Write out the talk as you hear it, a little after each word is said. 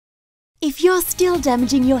If you're still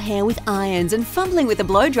damaging your hair with irons and fumbling with a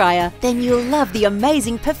blow dryer, then you'll love the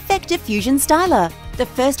amazing Perfecta Fusion Styler. The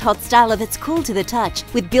first hot styler that's cool to the touch,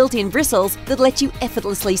 with built-in bristles that let you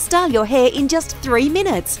effortlessly style your hair in just 3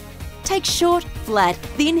 minutes. Take short, flat,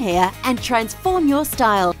 thin hair and transform your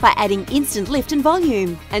style by adding instant lift and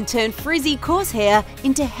volume, and turn frizzy, coarse hair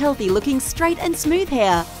into healthy-looking straight and smooth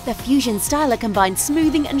hair. The Fusion Styler combines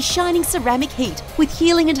smoothing and shining ceramic heat with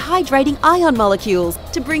healing and hydrating ion molecules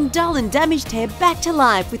to bring dull and damaged hair back to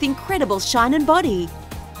life with incredible shine and body.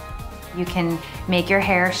 You can make your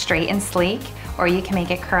hair straight and sleek, or you can make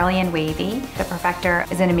it curly and wavy. The Perfecta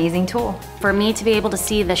is an amazing tool. For me to be able to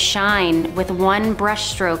see the shine with one brush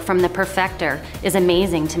stroke from the Perfecta is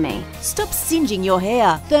amazing to me. Stop singeing your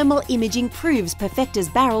hair. Thermal imaging proves Perfecta's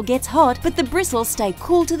barrel gets hot, but the bristles stay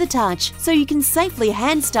cool to the touch, so you can safely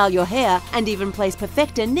hand style your hair and even place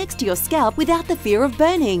Perfecta next to your scalp without the fear of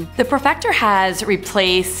burning. The Perfecta has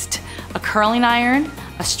replaced a curling iron,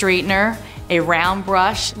 a straightener, a round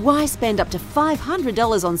brush. Why spend up to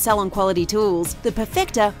 $500 on salon quality tools? The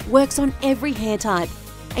Perfecta works on every hair type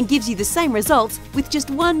and gives you the same results with just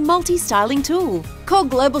one multi-styling tool. Call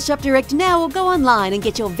Global Shop Direct now or go online and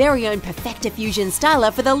get your very own Perfecta Fusion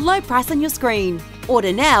Styler for the low price on your screen.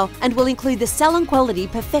 Order now and we'll include the salon quality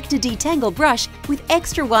Perfecta Detangle brush with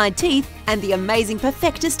extra wide teeth and the amazing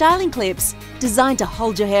Perfecta styling clips, designed to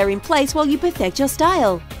hold your hair in place while you perfect your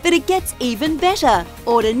style. But it gets even better.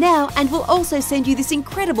 Order now and we'll also send you this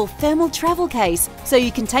incredible thermal travel case so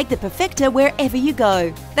you can take the Perfecta wherever you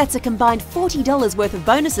go. That's a combined $40 worth of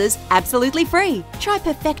bonuses absolutely free. Try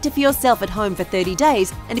Perfecta for yourself at home for 30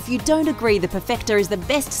 days, and if you don't agree the Perfecta is the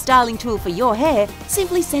best styling tool for your hair,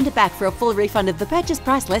 simply send it back for a full refund of the purchase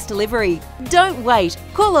price less delivery. Don't wait.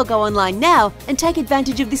 Call or go online now and take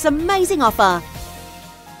advantage of this amazing offer.